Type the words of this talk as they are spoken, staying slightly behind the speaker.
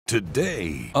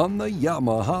Today on the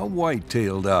Yamaha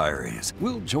Whitetail Diaries,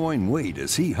 we'll join Wade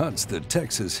as he hunts the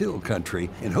Texas Hill Country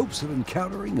in hopes of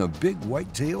encountering a big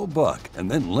whitetail buck.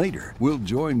 And then later, we'll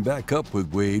join back up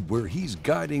with Wade where he's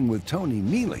guiding with Tony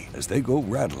Miele as they go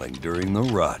rattling during the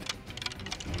rut.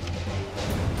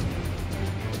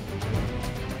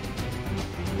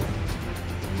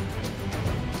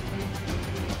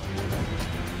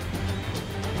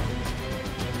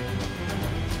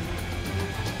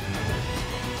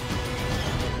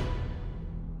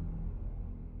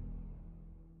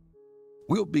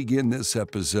 We'll begin this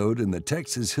episode in the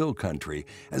Texas Hill Country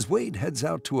as Wade heads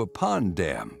out to a pond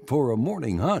dam for a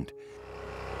morning hunt.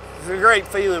 It's a great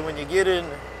feeling when you get in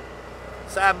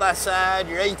side by side,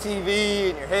 your ATV,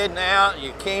 and you're heading out,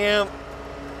 you camp.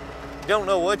 You don't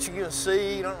know what you're gonna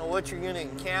see, you don't know what you're gonna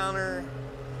encounter.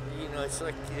 You know, it's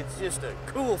just a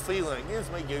cool feeling. It gives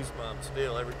me goosebumps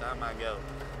still every time I go.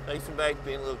 Thinking back to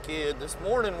being a little kid. This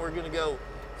morning we're gonna go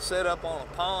set up on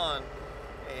a pond.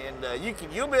 And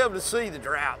you'll be able to see the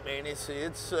drought, man. It's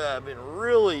been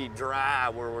really dry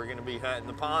where we're going to be hunting.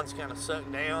 The pond's kind of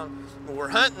sucked down. But we're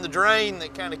hunting the drain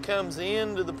that kind of comes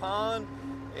into the pond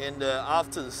and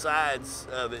off to the sides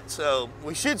of it. So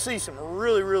we should see some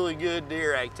really, really good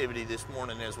deer activity this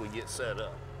morning as we get set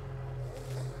up.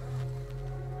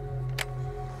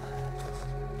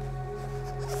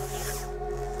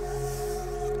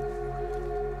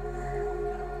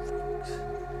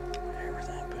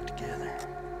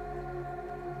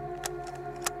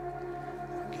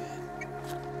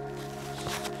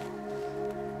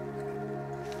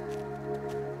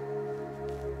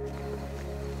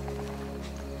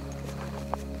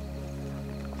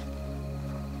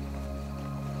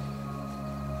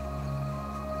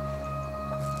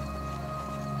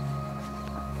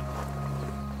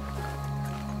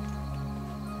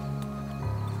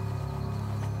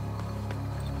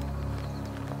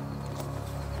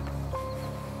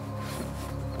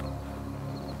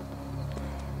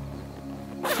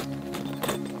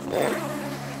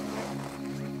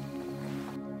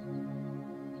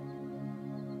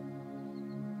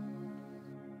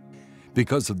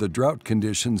 Because of the drought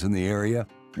conditions in the area,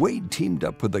 Wade teamed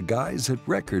up with the guys at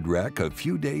Record Rack a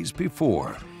few days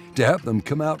before to have them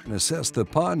come out and assess the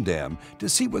pond dam to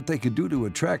see what they could do to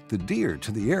attract the deer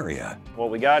to the area. What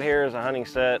we got here is a hunting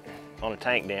set on a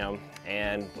tank dam,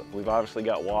 and we've obviously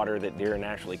got water that deer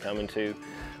naturally come into,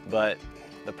 but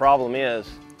the problem is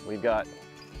we've got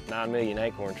 9 million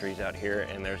acorn trees out here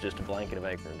and there's just a blanket of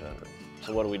acorns under it.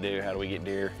 So what do? How do we get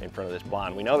deer in front of this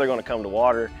blind? We know they're gonna come to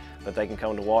water, but they can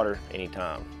come to water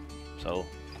anytime. So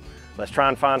let's try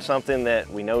and find something that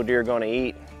we know deer are gonna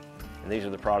eat, and these are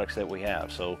the products that we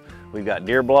have. So we've got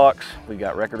deer blocks, we've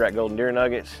got Record Rack Golden Deer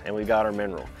Nuggets, and we've got our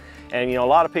mineral. And you know, a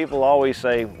lot of people always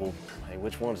say, well, hey,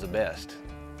 which one's the best?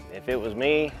 If it was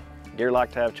me, deer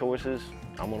like to have choices,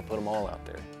 I'm gonna put them all out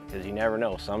there, because you never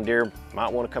know. Some deer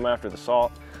might wanna come after the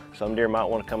salt, some deer might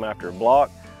wanna come after a block,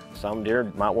 some deer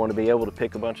might want to be able to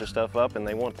pick a bunch of stuff up and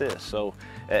they want this. So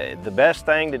the best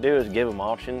thing to do is give them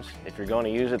options. If you're going to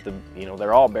use it, you know,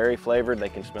 they're all berry flavored. They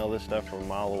can smell this stuff from a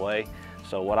mile away.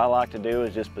 So what I like to do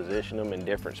is just position them in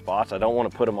different spots. I don't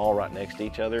want to put them all right next to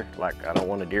each other. Like I don't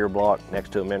want a deer block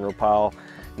next to a mineral pile,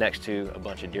 next to a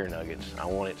bunch of deer nuggets. I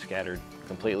want it scattered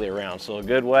completely around. So a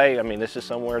good way, I mean, this is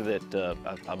somewhere that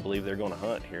I believe they're going to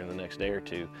hunt here in the next day or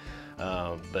two.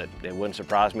 But it wouldn't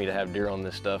surprise me to have deer on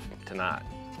this stuff tonight.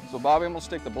 So Bobby, I'm gonna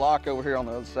stick the block over here on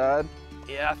the other side.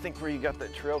 Yeah, I think where you got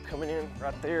that trail coming in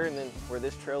right there, and then where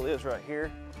this trail is right here.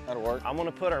 That'll work. I'm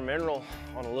gonna put our mineral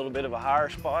on a little bit of a higher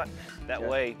spot. That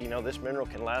way, you know, this mineral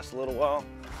can last a little while.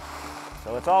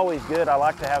 So it's always good. I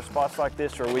like to have spots like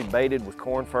this where we baited with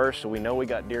corn first, so we know we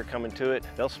got deer coming to it.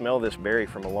 They'll smell this berry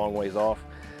from a long ways off.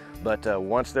 But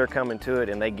once they're coming to it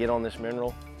and they get on this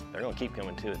mineral, they're gonna keep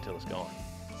coming to it till it's gone.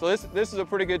 So this is a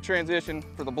pretty good transition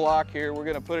for the block here. We're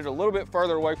gonna put it a little bit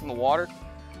further away from the water,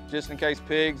 just in case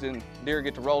pigs and deer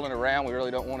get to rolling around. We really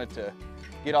don't want it to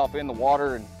get off in the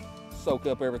water and soak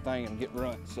up everything and get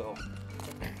runt. So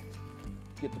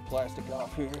get the plastic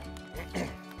off here.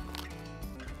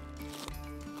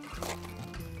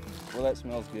 Well, that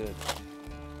smells good.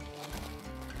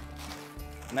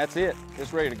 And that's it,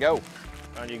 it's ready to go.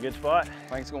 Found you a good spot? I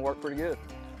think it's gonna work pretty good.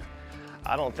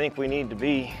 I don't think we need to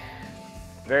be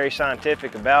very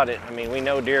scientific about it. I mean, we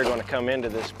know deer are going to come into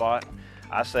this spot.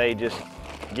 I say just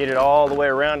get it all the way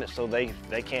around it so they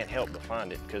can't help but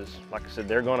find it, because like I said,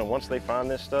 they're going to, once they find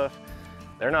this stuff,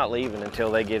 they're not leaving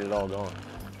until they get it all gone.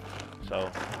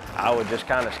 So I would just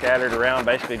kind of scatter it around,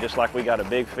 basically just like we got a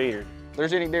big feeder. If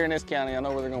there's any deer in this county, I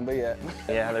know where they're going to be at.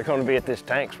 Yeah, they're going to be at this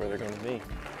tank's where they're going to be.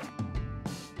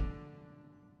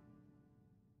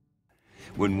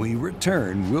 When we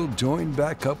return, we'll join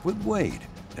back up with Wade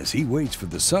as he waits for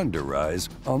the sun to rise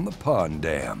on the pond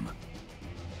dam.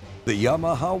 The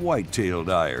Yamaha Whitetail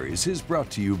Diaries is brought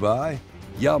to you by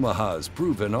Yamaha's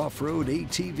proven off-road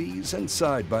ATVs and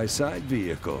side-by-side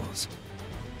vehicles.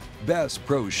 Bass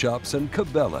Pro Shops and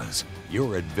Cabela's,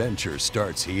 your adventure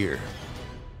starts here.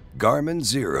 Garmin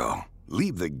Zero,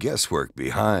 leave the guesswork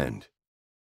behind.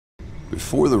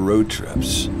 Before the road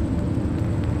trips,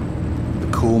 the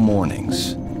cool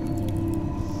mornings,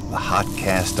 the hot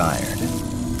cast iron,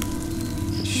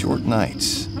 the short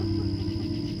nights,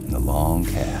 and the long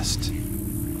cast.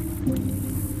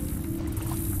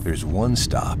 There's one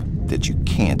stop that you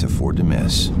can't afford to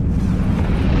miss.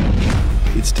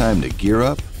 It's time to gear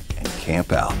up and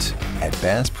camp out at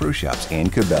Bass Pro Shops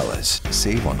and Cabela's.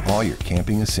 Save on all your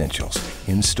camping essentials,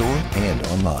 in-store and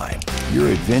online. Your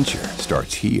adventure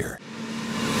starts here.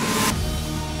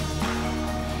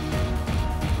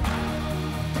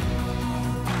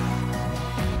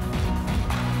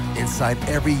 Inside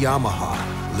every Yamaha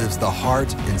lives the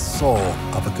heart and soul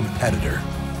of a competitor.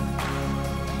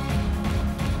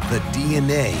 The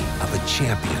DNA of a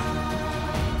champion.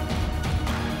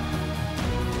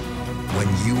 When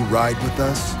you ride with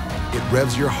us, it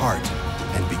revs your heart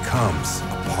and becomes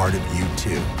a part of you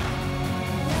too.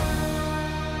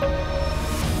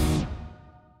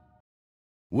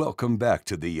 Welcome back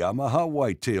to the Yamaha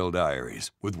Whitetail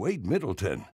Diaries with Wade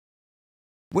Middleton.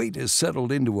 Wade has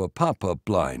settled into a pop-up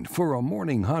blind for a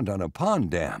morning hunt on a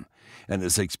pond dam, and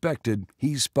as expected,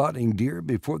 he's spotting deer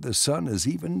before the sun has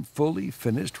even fully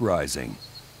finished rising.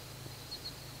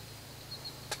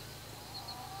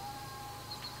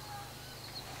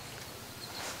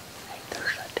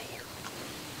 There's a deer.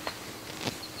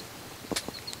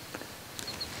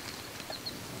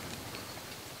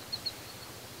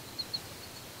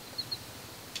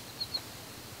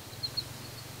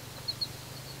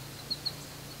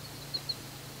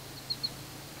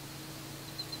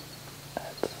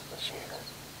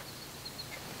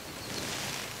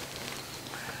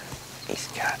 He's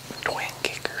got twin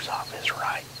kickers off his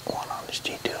right, one on his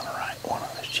G2 on the right, one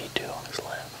on his G2 on his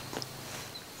left.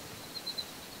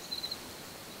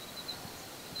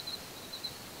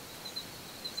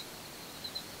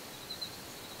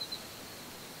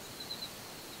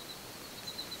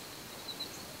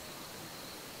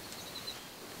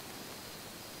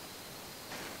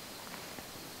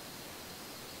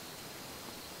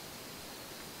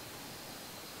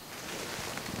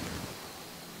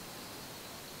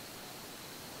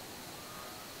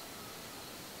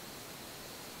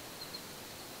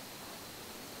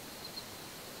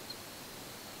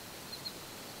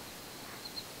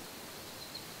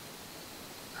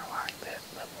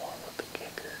 That one with the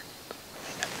kicker. I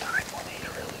mean, that tight one, he's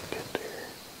really good there.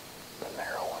 The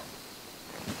narrow one.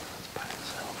 That's by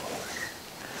himself over there.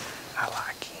 I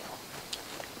like him.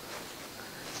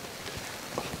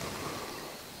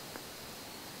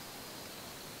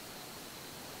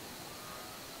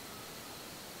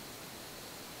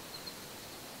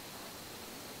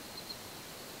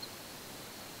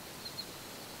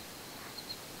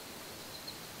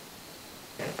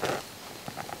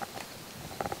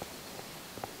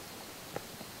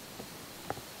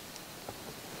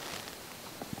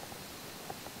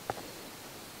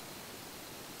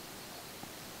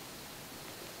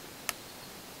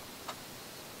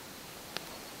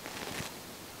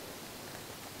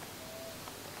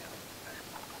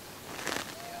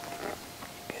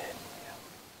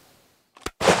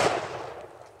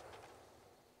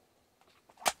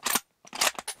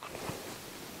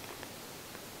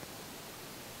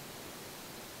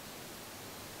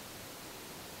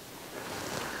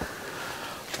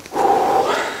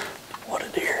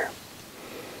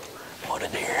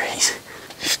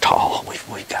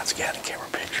 We've got scouting camera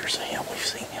pictures of him. We've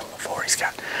seen him before. He's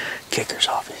got kickers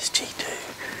off his G2.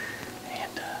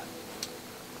 And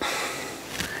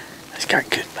he's got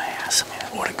good bass. I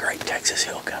mean, what a great Texas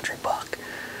Hill Country buck.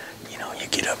 You know, you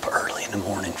get up early in the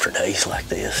morning for days like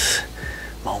this,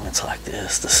 moments like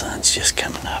this, the sun's just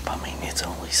coming up. I mean, it's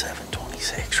only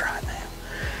 7:26 right now.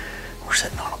 We're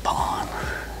sitting on a pond.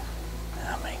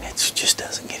 I mean, it just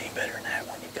doesn't get any better than that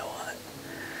when you go hunt.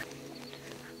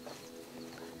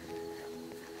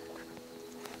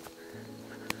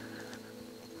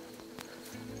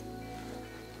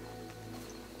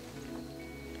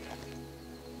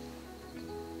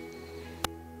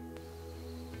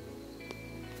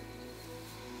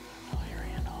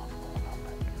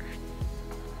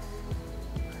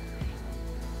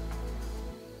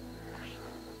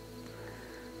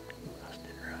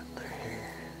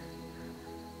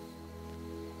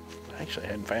 Actually, I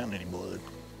hadn't found any blood.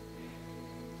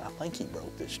 I think he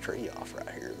broke this tree off right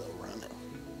here though, running.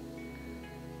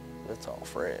 That's all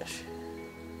fresh.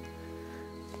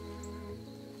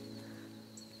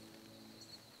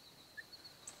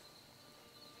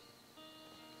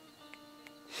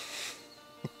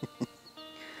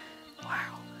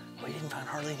 Wow, we didn't find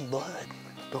hardly any blood,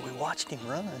 but we watched him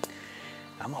run.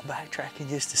 I'm gonna backtrack in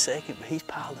just a second, but he's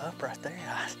piled up right there.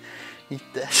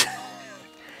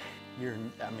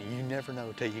 I mean, you never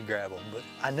know till you grab them, but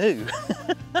I knew.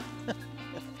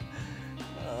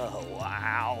 Oh,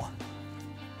 wow.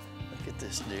 Look at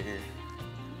this deer.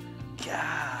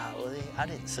 Golly, I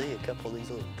didn't see a couple of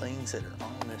these little things that are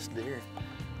on this deer.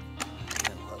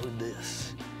 And load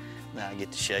this. Now I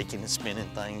get to shaking and spinning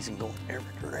things and going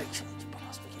every direction as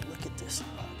possible. Look at this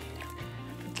buck.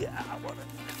 God, what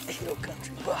a hill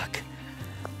country buck.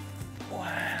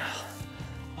 Wow.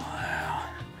 Wow.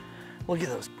 Look at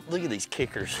those, look at these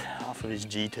kickers off of his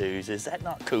G2s. Is that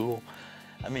not cool?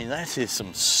 I mean, that's just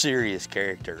some serious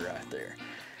character right there.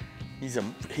 He's a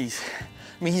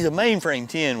mainframe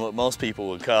 10, what most people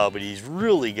would call, but he's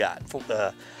really got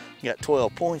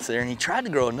 12 points there, and he tried to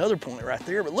grow another point right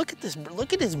there, but look at this,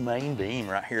 look at his main beam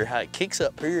right here, how it kicks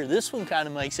up here. This one kind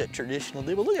of makes that traditional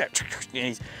deal, but look at that, and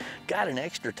he's got an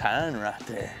extra tine right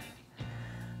there.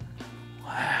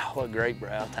 Wow, what great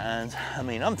brow tines. I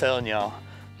mean, I'm telling y'all,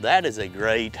 that is a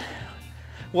great,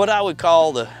 what I would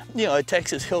call the, a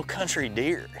Texas hill country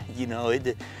deer.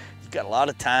 It's got a lot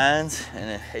of tines,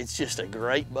 and it's just a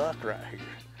great buck right here.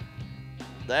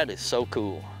 That is so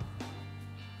cool.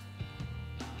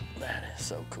 That is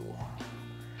so cool.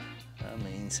 I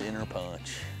mean, center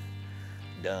punch,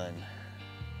 done.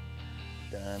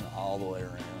 Done all the way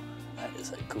around. That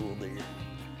is a cool deer.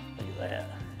 Look at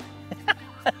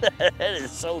that. That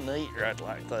is so neat right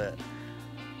like that.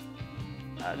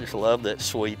 I just love that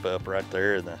sweep up right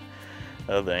there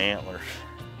of the antlers.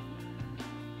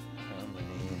 I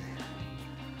mean,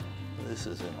 this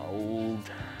is an old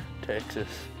Texas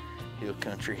hill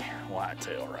country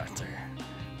whitetail right there.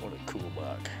 What a cool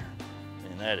buck.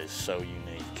 And that is so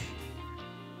unique.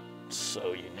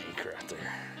 So unique right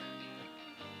there.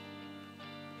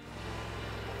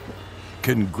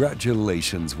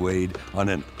 Congratulations, Wade, on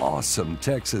an awesome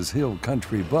Texas Hill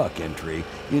Country buck entry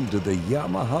into the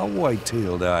Yamaha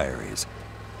Whitetail Diaries.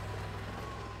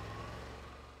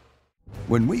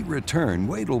 When we return,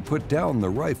 Wade will put down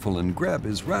the rifle and grab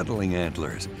his rattling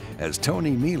antlers as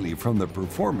Tony Miele from the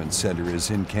Performance Center is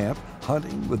in camp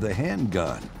hunting with a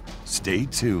handgun. Stay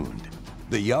tuned.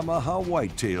 The Yamaha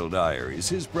Whitetail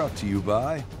Diaries is brought to you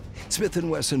by Smith &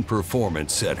 Wesson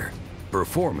Performance Center.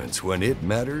 Performance when it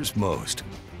matters most.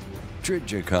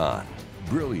 Trijicon,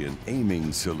 brilliant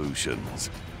aiming solutions.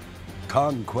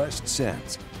 Conquest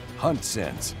Sense, Hunt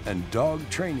Sense, and Dog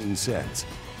Training Sense.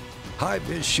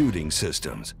 High-vis shooting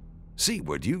systems. See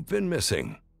what you've been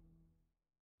missing.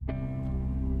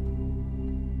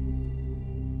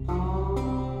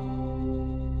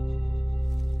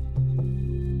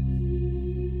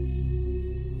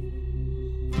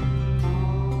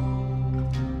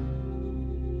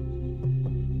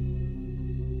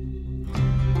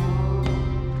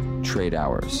 Trade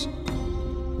hours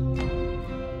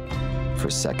for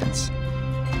seconds.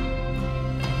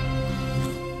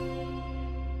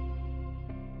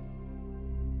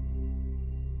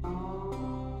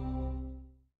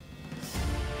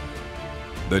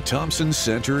 The Thompson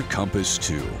Center Compass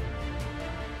 2,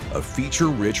 a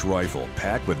feature-rich rifle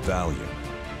packed with value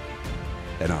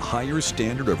and a higher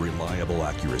standard of reliable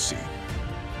accuracy.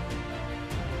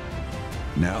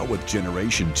 Now with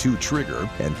Generation 2 trigger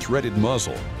and threaded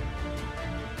muzzle.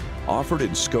 Offered in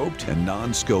scoped and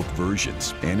non-scoped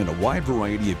versions and in a wide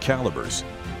variety of calibers.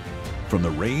 From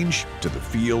the range to the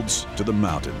fields to the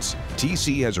mountains,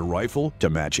 TC has a rifle to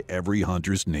match every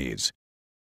hunter's needs.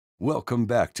 Welcome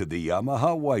back to the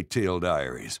Yamaha Whitetail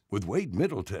Diaries with Wade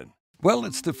Middleton. Well,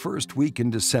 it's the first week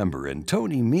in December, and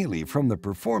Tony Miele from the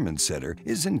Performance Center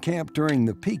is in camp during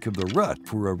the peak of the rut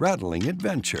for a rattling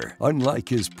adventure. Unlike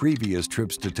his previous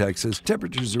trips to Texas,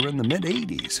 temperatures are in the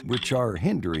mid-80s, which are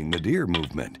hindering the deer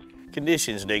movement.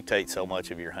 Conditions dictate so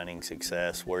much of your hunting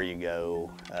success, where you go,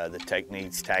 the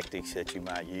techniques, tactics that you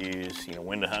might use,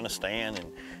 when to hunt a stand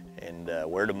and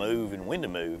where to move and when to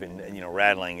move. And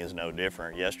rattling is no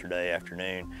different. Yesterday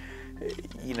afternoon,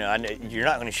 you're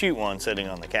not going to shoot one sitting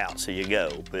on the couch, so you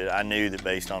go. But I knew that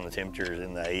based on the temperatures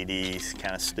in the 80s,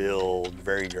 kind of still,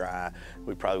 very dry,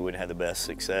 we probably wouldn't have the best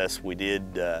success. We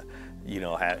did you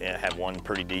know, had one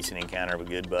pretty decent encounter of a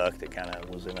good buck that kind of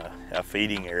was in a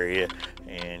feeding area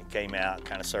and came out,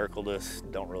 kind of circled us.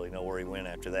 Don't really know where he went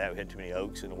after that. We had too many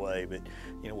oaks in the way, but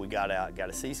you know, we got out, got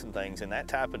to see some things, and that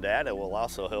type of data will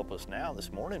also help us now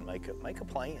this morning make a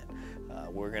plan.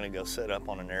 We're going to go set up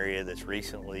on an area that's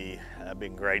recently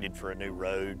been graded for a new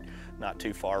road. Not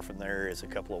too far from there is a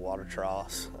couple of water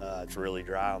troughs. It's really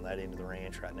dry on that end of the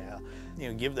ranch right now. You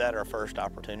know, give that our first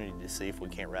opportunity to see if we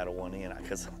can't rattle one in,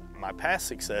 because my past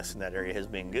success in that area has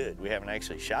been good. We haven't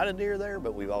actually shot a deer there,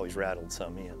 but we've always rattled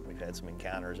some in. We've had some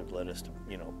encounters that led us to,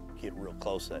 you know, get real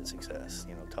close to that success.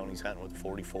 You know, Tony's hunting with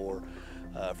 44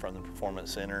 from the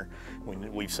Performance Center.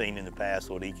 We've seen in the past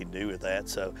what he can do with that.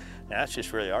 So now it's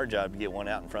just really our job to get one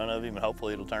out in front of him, and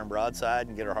hopefully it'll turn broadside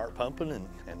and get our heart pumping,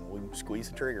 and we can squeeze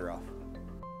the trigger off.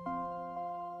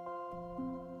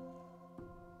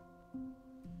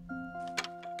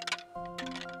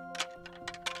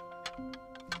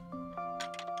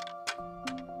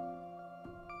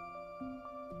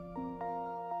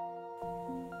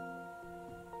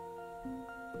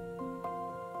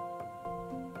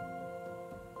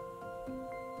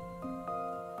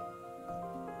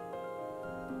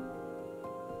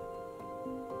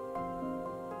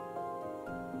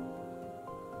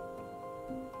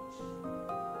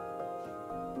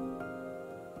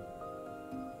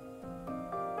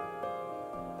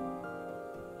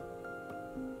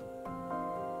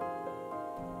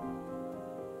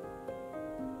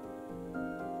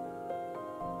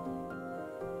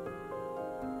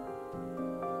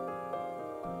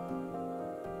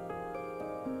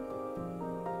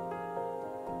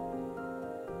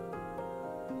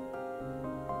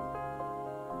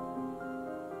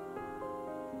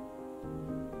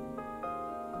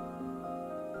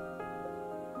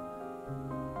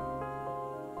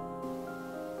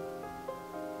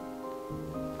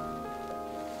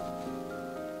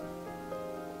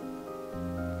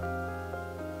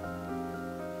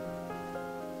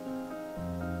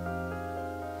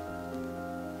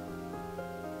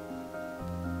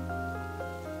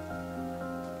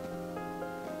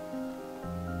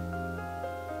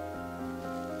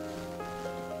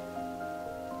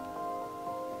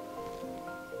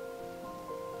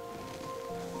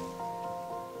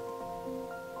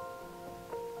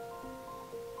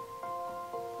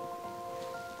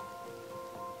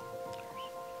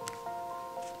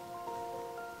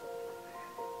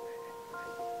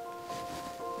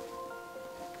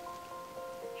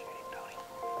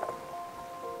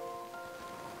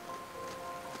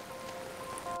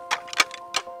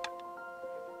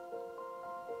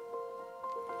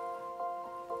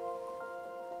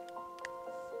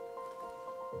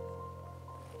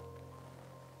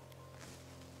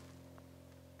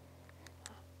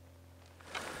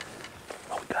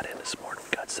 Got in this morning,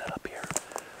 we got set up here.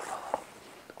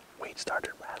 Wade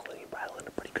started rattling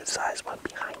a pretty good sized one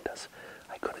behind us.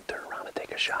 I couldn't turn around and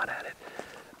take a shot at it,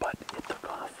 but it took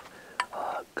off.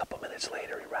 A couple minutes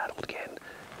later, he rattled again,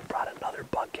 brought another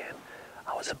buck in.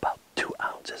 I was about 2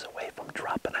 ounces away from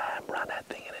dropping a hammer on that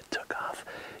thing, and it took off.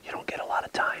 You don't get a lot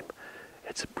of time.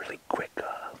 It's a really quick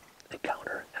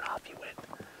encounter, and off you went.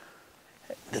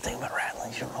 The thing about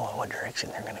rattling, you don't know what direction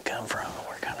they're going to come from.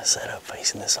 We're kind of set up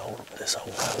facing this old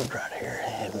road right here,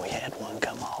 and we had one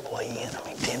come all the way in. I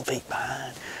mean, 10 feet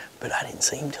behind, but I didn't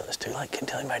see him till it was too late. Couldn't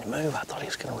tell anybody to move. I thought he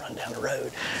was going to run down the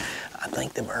road. I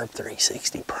think the Merv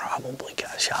 360 probably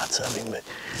got shots of him, but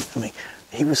I mean,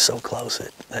 he was so close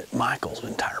that Michael's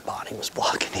entire body was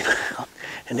blocking him out.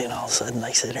 And then all of a sudden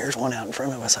they said, "There's one out in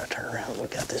front of us." I turned around and we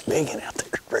got this big one out there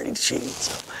ready to shoot.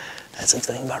 So that's the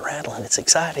thing about rattling. It's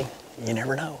exciting. You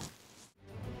never know.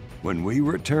 When we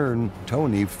return,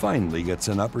 Tony finally gets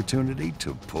an opportunity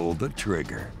to pull the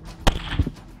trigger.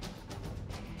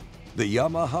 The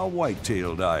Yamaha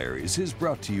Whitetail Diaries is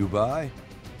brought to you by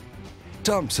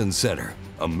Thompson Center,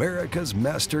 America's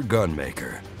master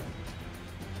gunmaker.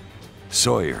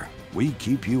 Sawyer, we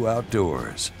keep you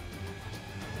outdoors.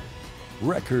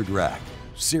 Record Rack,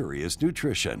 serious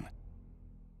nutrition.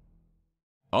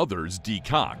 Others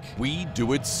decock. We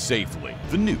do it safely.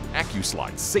 The new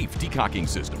AccuSlide safe decocking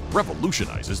system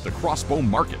revolutionizes the crossbow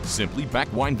market. Simply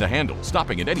backwind the handle,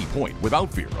 stopping at any point without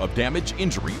fear of damage,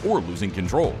 injury, or losing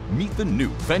control. Meet the new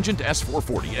Vengeant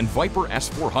S440 and Viper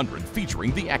S400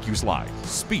 featuring the AccuSlide.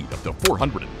 Speed up to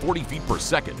 440 feet per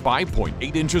second,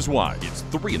 5.8 inches wide. Its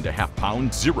 3.5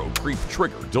 pound zero creep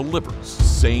trigger delivers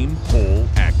same hole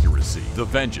accuracy. The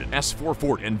Vengeant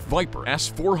S440 and Viper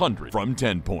S400 from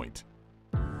 10 Point.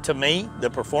 To me, the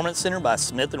Performance Center by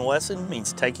Smith & Wesson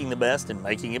means taking the best and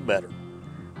making it better.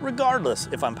 Regardless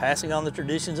if I'm passing on the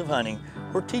traditions of hunting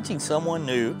or teaching someone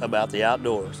new about the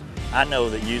outdoors, I know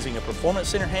that using a Performance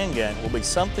Center handgun will be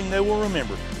something they will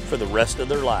remember for the rest of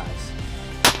their lives.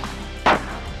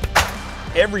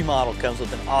 Every model comes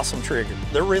with an awesome trigger.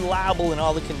 They're reliable in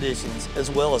all the conditions, as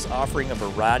well as offering a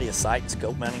variety of sight and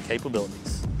scope mounting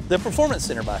capabilities. The Performance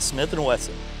Center by Smith &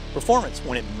 Wesson. Performance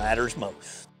when it matters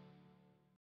most.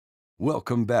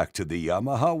 Welcome back to the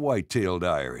Yamaha Whitetail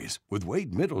Diaries with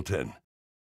Wade Middleton.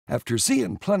 After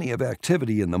seeing plenty of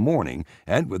activity in the morning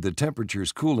and with the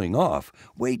temperatures cooling off,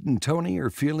 Wade and Tony are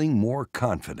feeling more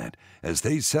confident as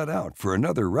they set out for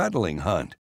another rattling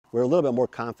hunt. We're a little bit more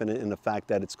confident in the fact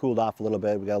that it's cooled off a little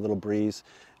bit. We got a little breeze,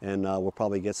 and we'll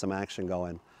probably get some action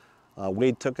going.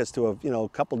 Wade took us to a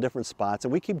couple different spots,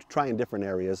 and we keep trying different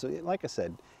areas. Like I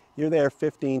said, you're there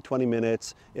 15, 20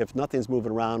 minutes. If nothing's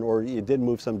moving around, or you did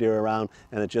move some deer around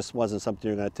and it just wasn't something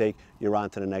you're going to take, you're on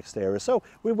to the next area. So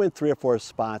we went 3 or 4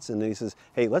 spots, and he says,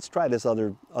 hey, let's try this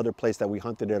other place that we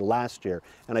hunted there last year.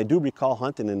 And I do recall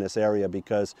hunting in this area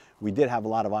because we did have a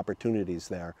lot of opportunities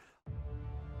there.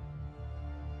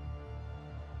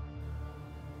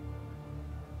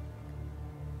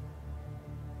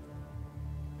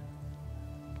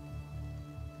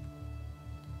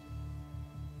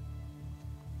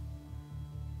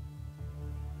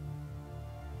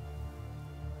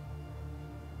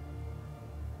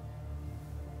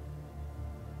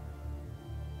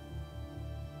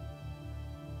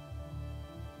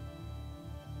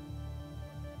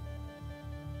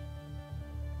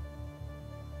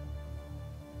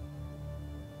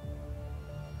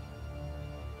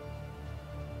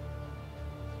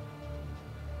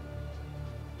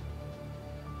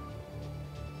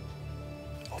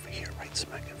 Over here, right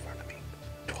smack in front of me,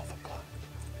 12 o'clock.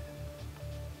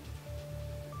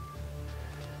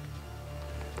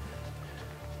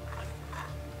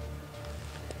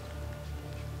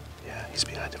 Yeah, he's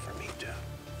behind it for me too.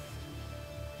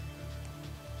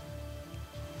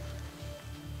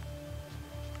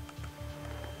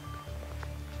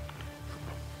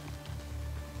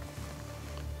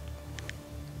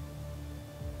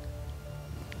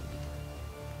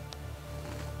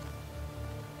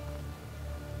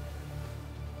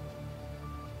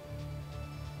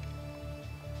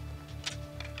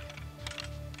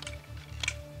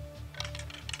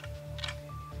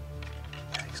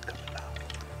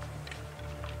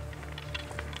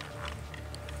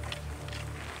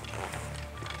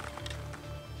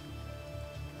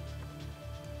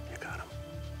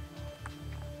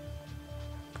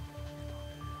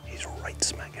 He's right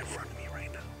smack in front of me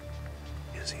right now.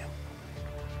 You see him?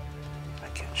 I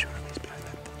can't shoot him, he's behind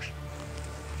that bush.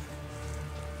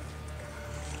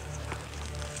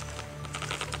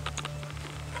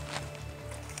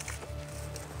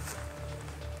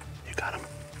 You got him?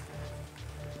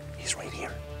 He's right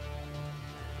here.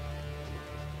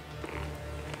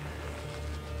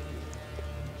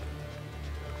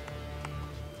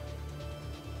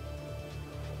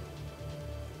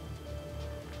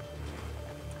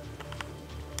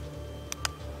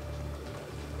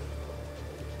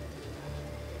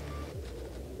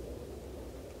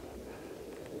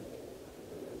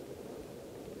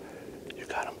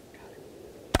 Got him.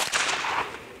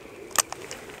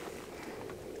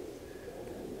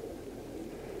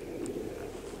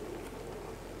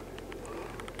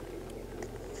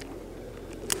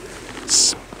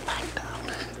 Smack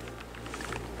down.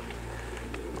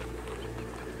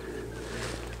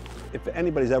 If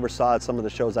anybody's ever saw some of the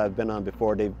shows I've been on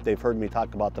before, they've heard me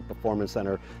talk about the Performance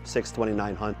Center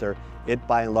 629 Hunter. It,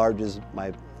 by and large, is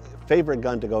my favorite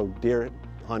gun to go deer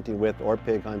hunting with or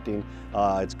pig hunting.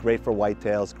 It's great for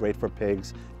whitetails, great for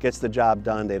pigs, gets the job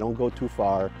done, they don't go too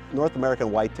far. North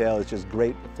American whitetail is just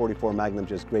great, 44 Magnum,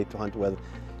 just great to hunt with.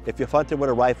 If you've hunted with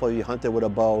a rifle, you hunted with a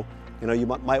bow, you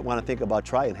might want to think about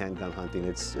trying handgun hunting.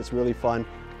 It's really fun.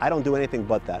 I don't do anything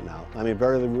but that now. I mean,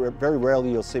 very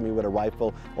rarely you'll see me with a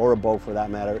rifle or a bow for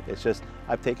that matter. It's just,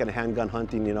 I've taken a handgun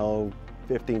hunting,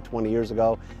 15, 20 years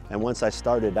ago, and once I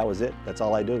started, that was it. That's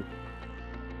all I do.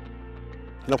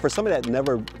 For somebody that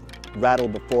never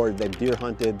rattled before, they've deer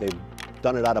hunted, they've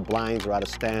done it out of blinds or out of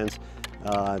stands,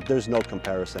 there's no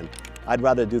comparison. I'd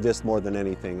rather do this more than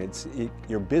anything.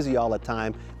 You're busy all the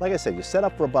time. Like I said, you set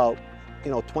up for about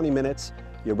 20 minutes,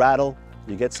 you rattle,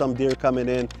 you get some deer coming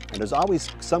in, and there's always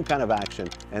some kind of action,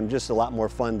 and just a lot more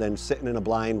fun than sitting in a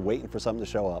blind waiting for something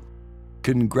to show up.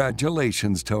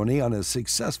 Congratulations, Tony, on a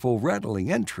successful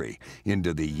rattling entry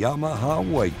into the Yamaha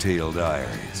Whitetail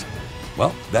Diaries.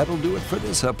 Well, that'll do it for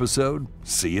this episode.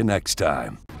 See you next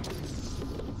time.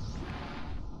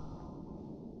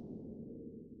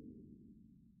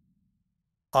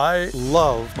 I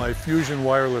love my Fusion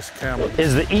wireless camera.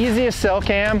 Is the easiest cell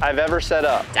cam I've ever set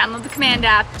up. Download the command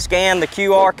app. Scan the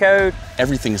QR code.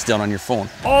 Everything's done on your phone.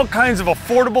 All kinds of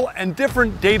affordable and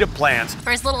different data plans.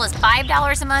 For as little as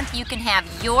 $5 a month, you can have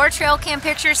your trail cam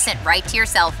pictures sent right to your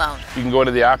cell phone. You can go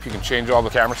into the app, you can change all the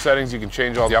camera settings, you can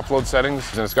change all the upload settings,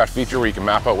 and it's got a feature where you can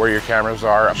map out where your cameras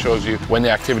are. It shows you when the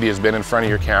activity has been in front of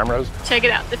your cameras. Check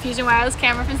it out, the Fusion wireless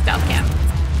camera from Stealth Cam.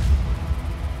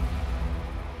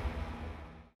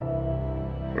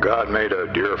 God made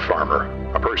a deer farmer,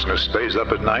 a person who stays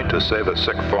up at night to save a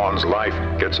sick fawn's life,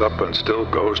 gets up and still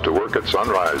goes to work at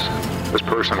sunrise. This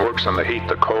person works in the heat,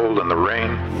 the cold, and the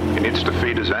rain. He needs to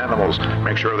feed his animals,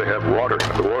 make sure they have water.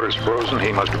 If the water's frozen,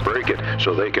 he must break it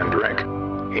so they can drink.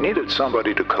 He needed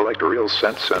somebody to collect real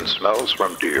scents and smells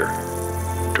from deer,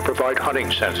 to provide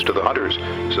hunting scents to the hunters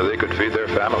so they could feed their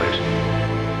families.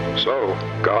 So,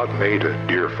 God made a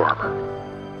deer farmer.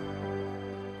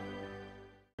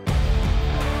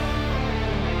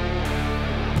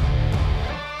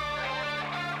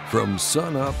 From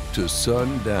sun up to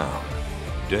sundown,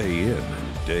 day in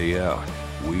and day out,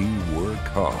 we work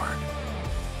hard.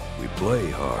 We play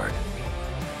hard.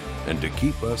 And to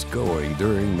keep us going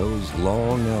during those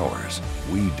long hours,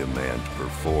 we demand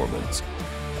performance.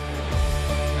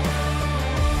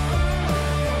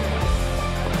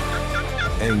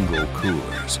 Angle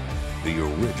Coolers, the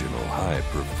original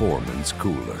high-performance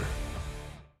cooler.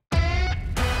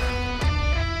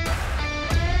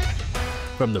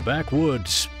 From the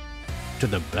backwoods to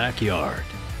the backyard,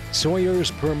 Sawyer's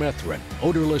Permethrin,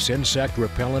 odorless insect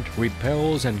repellent,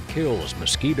 repels and kills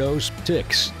mosquitoes,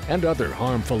 ticks, and other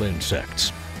harmful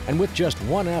insects. And with just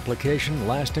one application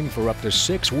lasting for up to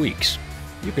 6 weeks,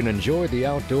 you can enjoy the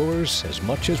outdoors as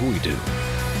much as we do.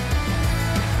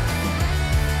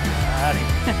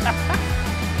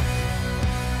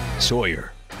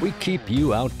 Sawyer, we keep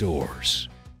you outdoors.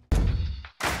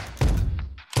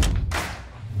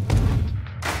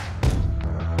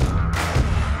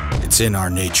 It's in our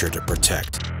nature to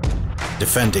protect,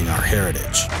 defending our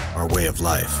heritage, our way of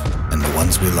life, and the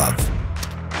ones we love.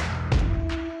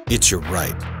 It's your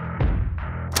right.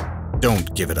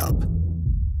 Don't give it up.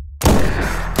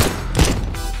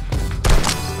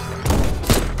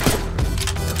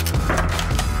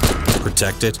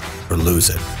 Protect it or lose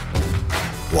it.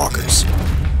 Walkers.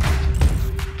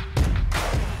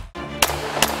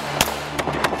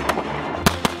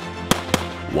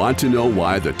 Want to know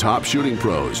why the top shooting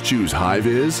pros choose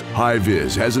Hi-Vis?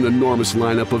 Hi-Vis has an enormous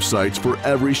lineup of sights for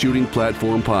every shooting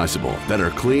platform possible that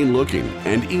are clean looking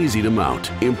and easy to mount.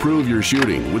 Improve your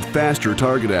shooting with faster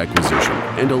target acquisition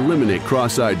and eliminate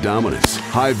cross-eyed dominance.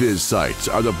 Hi-Vis sights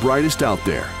are the brightest out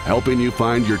there, helping you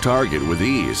find your target with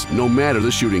ease, no matter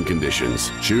the shooting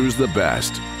conditions. Choose the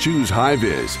best. Choose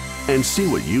Hi-Vis and see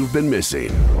what you've been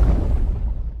missing.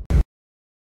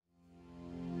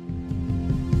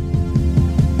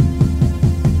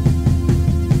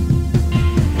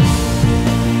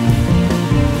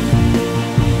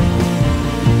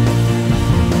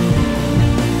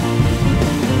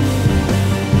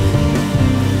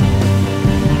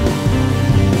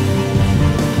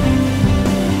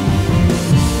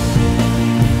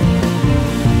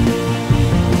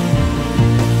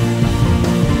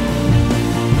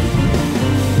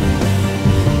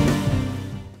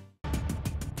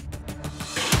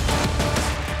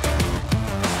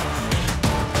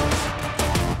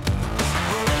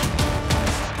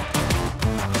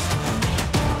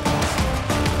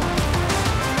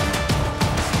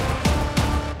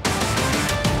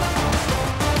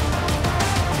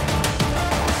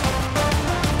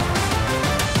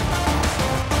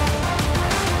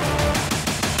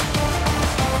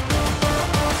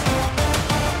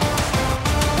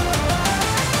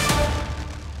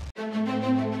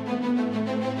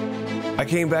 I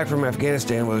came back from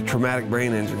Afghanistan with a traumatic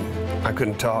brain injury. I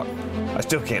couldn't talk. I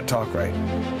still can't talk right.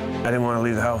 I didn't want to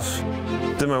leave the house.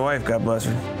 Then my wife, God bless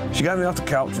her, she got me off the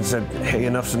couch and said, hey,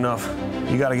 enough's enough.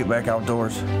 You got to get back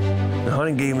outdoors. The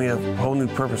hunting gave me a whole new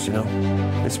purpose, you know.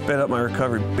 It sped up my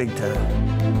recovery big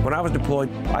time. When I was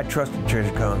deployed, I trusted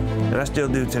Trijicon, and I still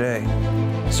do today.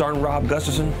 Sergeant Rob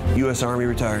Gustafson, U.S. Army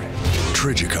retired.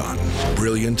 Trijicon,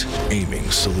 brilliant aiming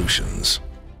solutions.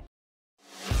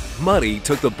 Money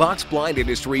took the box blind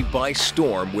industry by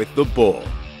storm with the Bull.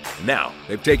 Now,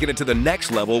 they've taken it to the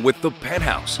next level with the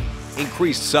Penthouse.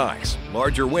 Increased size,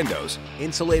 larger windows,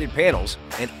 insulated panels,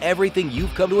 and everything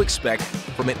you've come to expect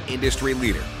from an industry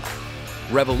leader.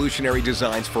 Revolutionary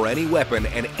designs for any weapon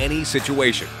and any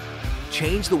situation.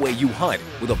 Change the way you hunt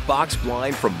with a box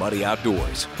blind from Muddy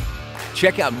Outdoors.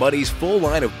 Check out Muddy's full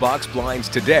line of box blinds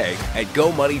today at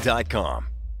GoMuddy.com.